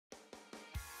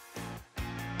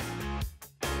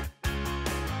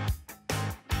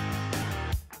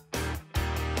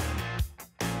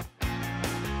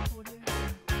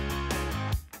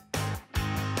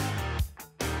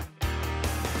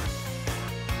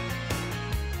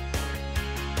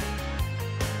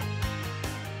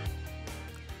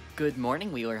Good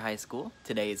morning, Wheeler High School.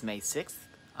 Today is May 6th.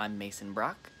 I'm Mason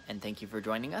Brock, and thank you for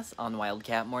joining us on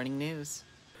Wildcat Morning News.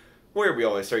 Where we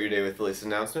always start your day with the latest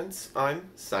announcements,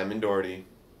 I'm Simon Doherty.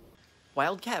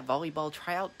 Wildcat volleyball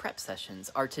tryout prep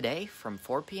sessions are today from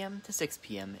 4 p.m. to 6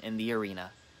 p.m. in the arena.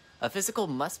 A physical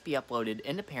must be uploaded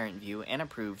into Parent View and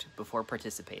approved before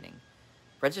participating.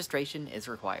 Registration is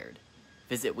required.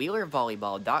 Visit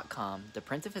WheelerVolleyball.com to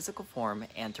print a physical form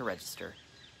and to register.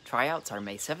 Tryouts are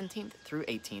May 17th through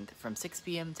 18th from 6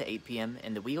 p.m. to 8 p.m.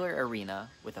 in the Wheeler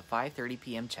Arena with a 5:30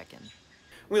 p.m. check-in.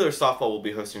 Wheeler Softball will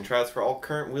be hosting tryouts for all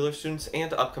current Wheeler students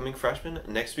and upcoming freshmen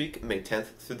next week, May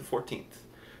 10th through the 14th,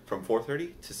 from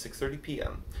 4:30 to 6:30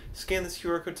 p.m. Scan this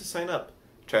QR code to sign up.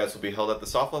 Tryouts will be held at the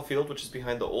softball field, which is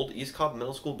behind the old East Cobb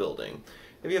Middle School building.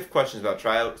 If you have questions about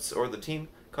tryouts or the team,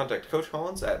 contact Coach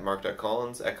Collins at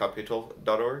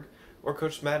mark.collins@cobbk12.org or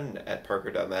Coach Madden at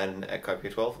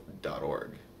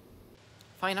parker.madden@cobbk12.org.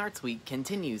 Fine Arts Week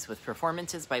continues with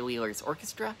performances by Wheeler's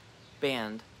orchestra,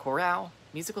 band, chorale,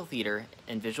 musical theater,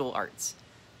 and visual arts.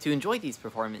 To enjoy these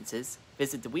performances,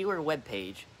 visit the Wheeler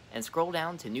webpage and scroll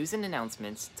down to News and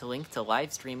Announcements to link to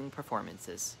live streaming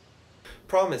performances.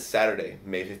 Prom is Saturday,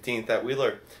 May 15th at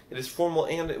Wheeler. It is formal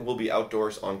and it will be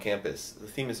outdoors on campus. The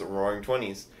theme is Roaring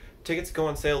Twenties. Tickets go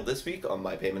on sale this week on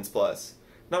My Payments Plus.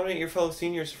 Nominate your fellow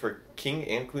seniors for King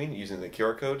and Queen using the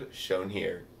QR code shown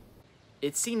here.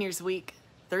 It's Seniors Week.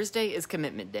 Thursday is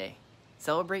Commitment Day.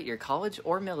 Celebrate your college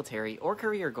or military or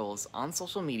career goals on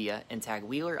social media and tag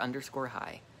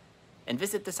Wheeler_High. And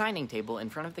visit the signing table in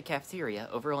front of the cafeteria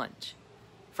over lunch.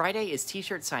 Friday is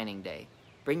T-shirt signing day.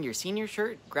 Bring your senior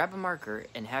shirt, grab a marker,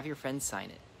 and have your friends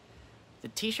sign it. The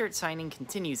T-shirt signing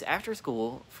continues after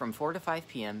school from 4 to 5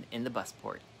 p.m. in the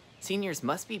busport. Seniors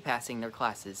must be passing their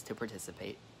classes to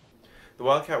participate. The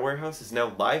Wildcat Warehouse is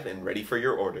now live and ready for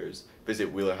your orders.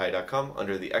 Visit WheelerHigh.com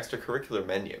under the extracurricular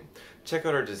menu. Check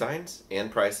out our designs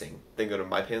and pricing. Then go to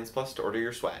My Payments Plus to order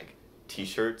your swag.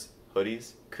 T-shirts,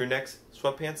 hoodies, crew necks,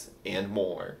 sweatpants, and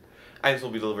more. Items will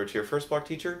be delivered to your first block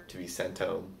teacher to be sent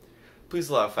home. Please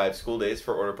allow 5 school days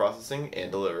for order processing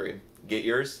and delivery. Get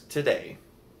yours today.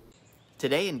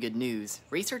 Today in good news,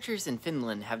 researchers in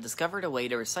Finland have discovered a way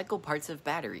to recycle parts of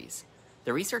batteries.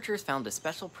 The researchers found a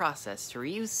special process to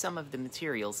reuse some of the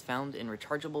materials found in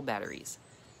rechargeable batteries.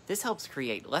 This helps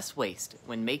create less waste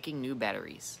when making new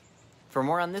batteries. For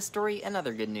more on this story and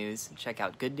other good news, check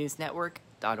out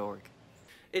goodnewsnetwork.org.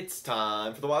 It's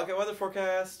time for the Wildcat weather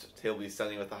forecast. Today will be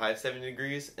sunny with a high of 70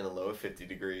 degrees and a low of 50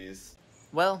 degrees.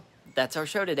 Well, that's our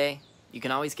show today. You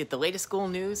can always get the latest school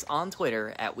news on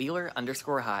Twitter at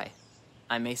Wheeler_High.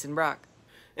 I'm Mason Brock.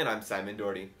 And I'm Simon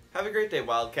Doherty. Have a great day,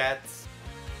 Wildcats.